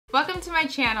Welcome to my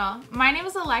channel. My name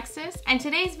is Alexis and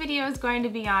today's video is going to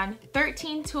be on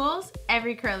 13 tools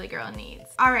every curly girl needs.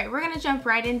 Alright, we're gonna jump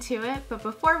right into it, but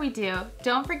before we do,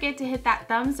 don't forget to hit that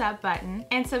thumbs up button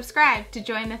and subscribe to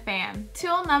join the fam.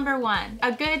 Tool number 1,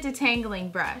 a good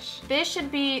detangling brush. This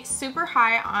should be super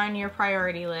high on your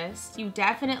priority list. You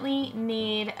definitely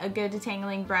need a good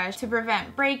detangling brush to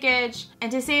prevent breakage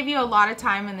and to save you a lot of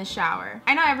time in the shower.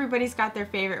 I know everybody's got their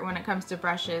favorite when it comes to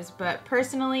brushes, but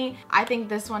personally, I think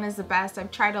this one is the best.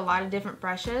 I've tried a lot of different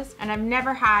brushes and I've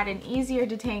never had an easier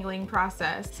detangling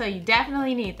process, so you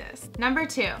definitely need this. Number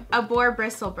 2, a boar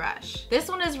bristle brush. This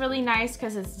one is really nice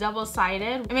because it's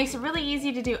double-sided. It makes it really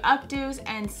easy to do updos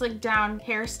and slick down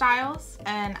hairstyles,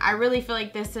 and I really feel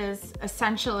like this is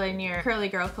essential in your curly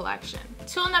girl collection.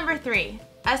 Tool number 3,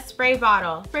 a spray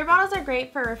bottle. Spray bottles are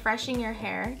great for refreshing your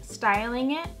hair,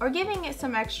 styling it, or giving it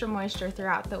some extra moisture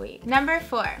throughout the week. Number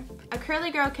 4, a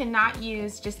curly girl cannot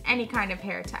use just any kind of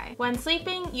hair tie. When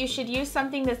sleeping, you should use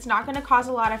something that's not going to cause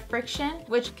a lot of friction,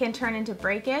 which can turn into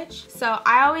breakage. So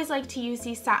I always like to use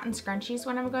these satin scrunchies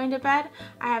when I'm going to bed.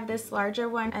 I have this larger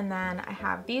one, and then I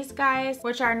have these guys,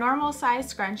 which are normal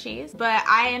size scrunchies, but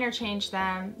I interchange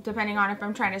them depending on if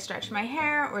I'm trying to stretch my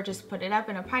hair or just put it up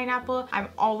in a pineapple. I'm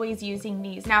always using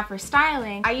these. Now for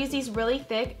styling, I use these really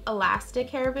thick elastic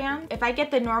hairbands. If I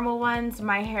get the normal ones,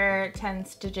 my hair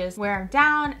tends to just wear them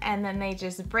down and then they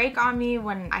just break on me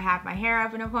when I have my hair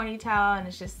up in a ponytail, and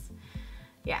it's just,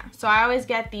 yeah. So I always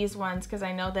get these ones because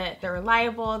I know that they're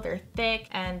reliable, they're thick,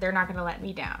 and they're not gonna let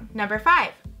me down. Number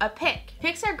 5, a pick.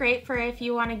 Picks are great for if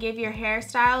you want to give your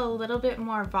hairstyle a little bit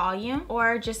more volume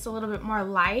or just a little bit more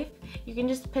life. You can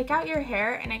just pick out your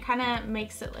hair and it kind of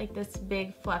makes it like this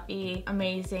big, fluffy,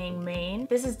 amazing mane.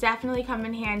 This has definitely come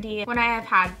in handy when I have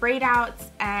had braid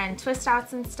outs and twist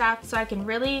outs and stuff, so I can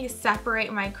really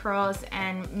separate my curls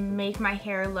and make my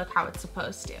hair look how it's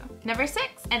supposed to. Number 6,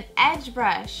 an edge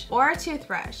brush or a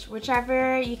toothbrush,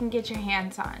 whichever you can get your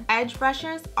hands on. Edge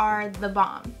brushes are the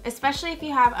bomb, especially if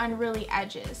you have unruly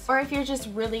edges or if you're just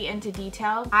really into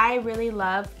detail. I really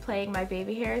love playing my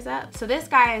baby hairs up, so this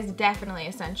guy is definitely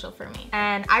essential for me.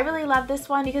 And I really love this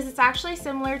one because it's actually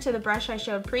similar to the brush I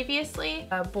showed previously,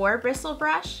 a boar bristle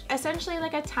brush, essentially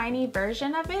like a tiny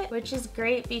version of it, which is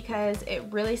great because it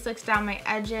really slicks down my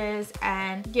edges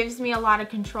and gives me a lot of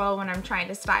control when I'm trying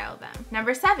to style them.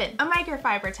 Number 7, a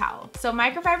microfiber towel. So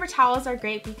microfiber towels are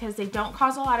great because they don't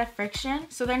cause a lot of friction,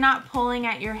 so they're not pulling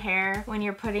at your hair when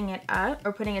you're putting it up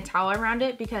or putting a towel around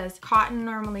it, because cotton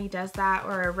normally does that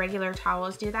or regular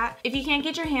towels do that. If you can't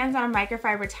get your hands on a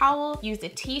microfiber towel, use a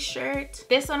t-shirt.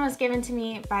 This one was given to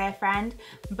me by a friend,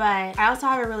 but I also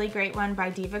have a really great one by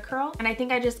Diva Curl, and I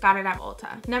think I just got it at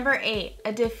Ulta. Number 8,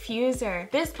 a diffuser.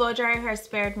 This blow dryer has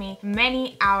spared me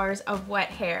many hours of wet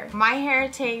hair. My hair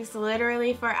takes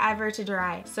literally forever to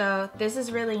dry, so this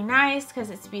is really nice because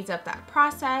it speeds up that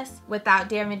process without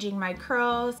damaging my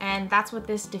curls, and that's what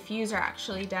this diffuser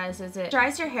actually does, is it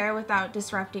dries your hair without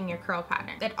disrupting your curl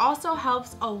pattern. It also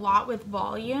helps a lot with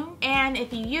volume, and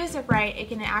if you use it right, it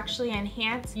can actually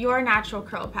enhance your natural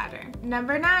curl pattern.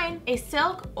 Number 9, a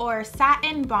silk or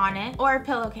satin bonnet or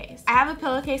pillowcase. I have a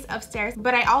pillowcase upstairs,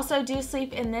 but I also do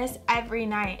sleep in this every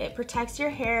night. It protects your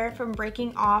hair from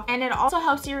breaking off, and it also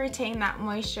helps you retain that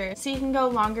moisture so you can go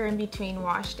longer in between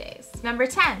wash days. Number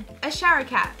 10, a shower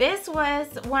cap. This was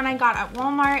one I got at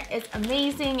Walmart. It's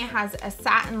amazing. It has a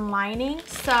satin lining,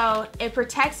 so it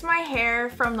protects my hair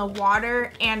from the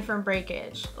water and from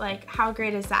breakage. Like, how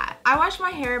great is that? I wash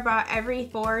my hair about every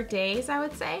 4 days, I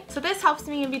would say. So this helps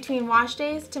me in between wash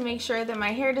days to make sure that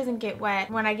my hair doesn't get wet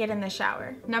when I get in the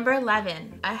shower. Number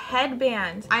 11, a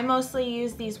headband. I mostly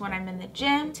use these when I'm in the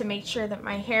gym to make sure that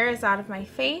my hair is out of my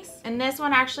face. And this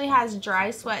one actually has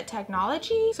dry sweat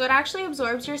technology, so it actually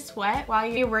absorbs your sweat while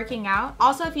you're working out.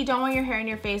 Also, if you don't want your hair in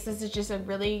your face, this is just a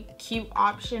really cute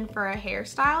option for a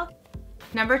hairstyle.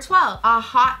 Number 12, a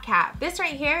hot cap. This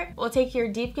right here will take your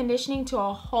deep conditioning to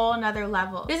a whole nother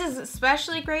level. This is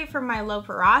especially great for my low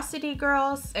porosity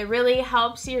girls. It really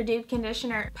helps your deep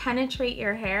conditioner penetrate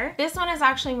your hair. This one is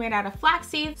actually made out of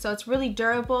flaxseed, so it's really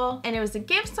durable, and it was a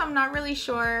gift, so I'm not really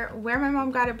sure where my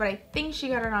mom got it, but I think she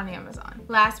got it on Amazon.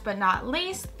 Last but not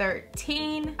least,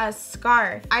 13, a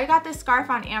scarf. I got this scarf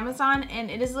on Amazon,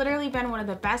 and it has literally been one of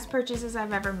the best purchases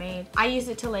I've ever made. I use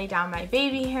it to lay down my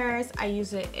baby hairs. I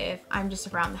use it if I'm just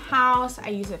around the house. I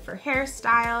use it for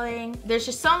hairstyling. There's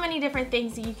just so many different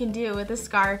things that you can do with a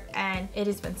scarf, and it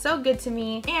has been so good to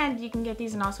me. And you can get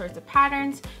these in all sorts of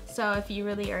patterns, so if you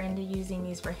really are into using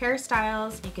these for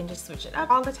hairstyles, you can just switch it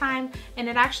up all the time, and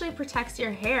it actually protects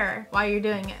your hair while you're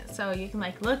doing it, so you can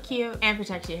like look cute and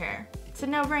protect your hair. It's a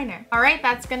no-brainer. All right,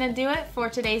 that's gonna do it for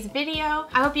today's video.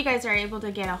 I hope you guys are able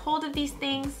to get a hold of these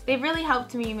things. They've really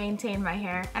helped me maintain my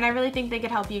hair, and I really think they could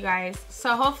help you guys.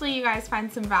 So hopefully you guys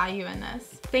find some value in this.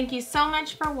 Thank you so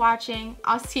much for watching.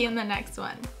 I'll see you in the next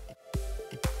one.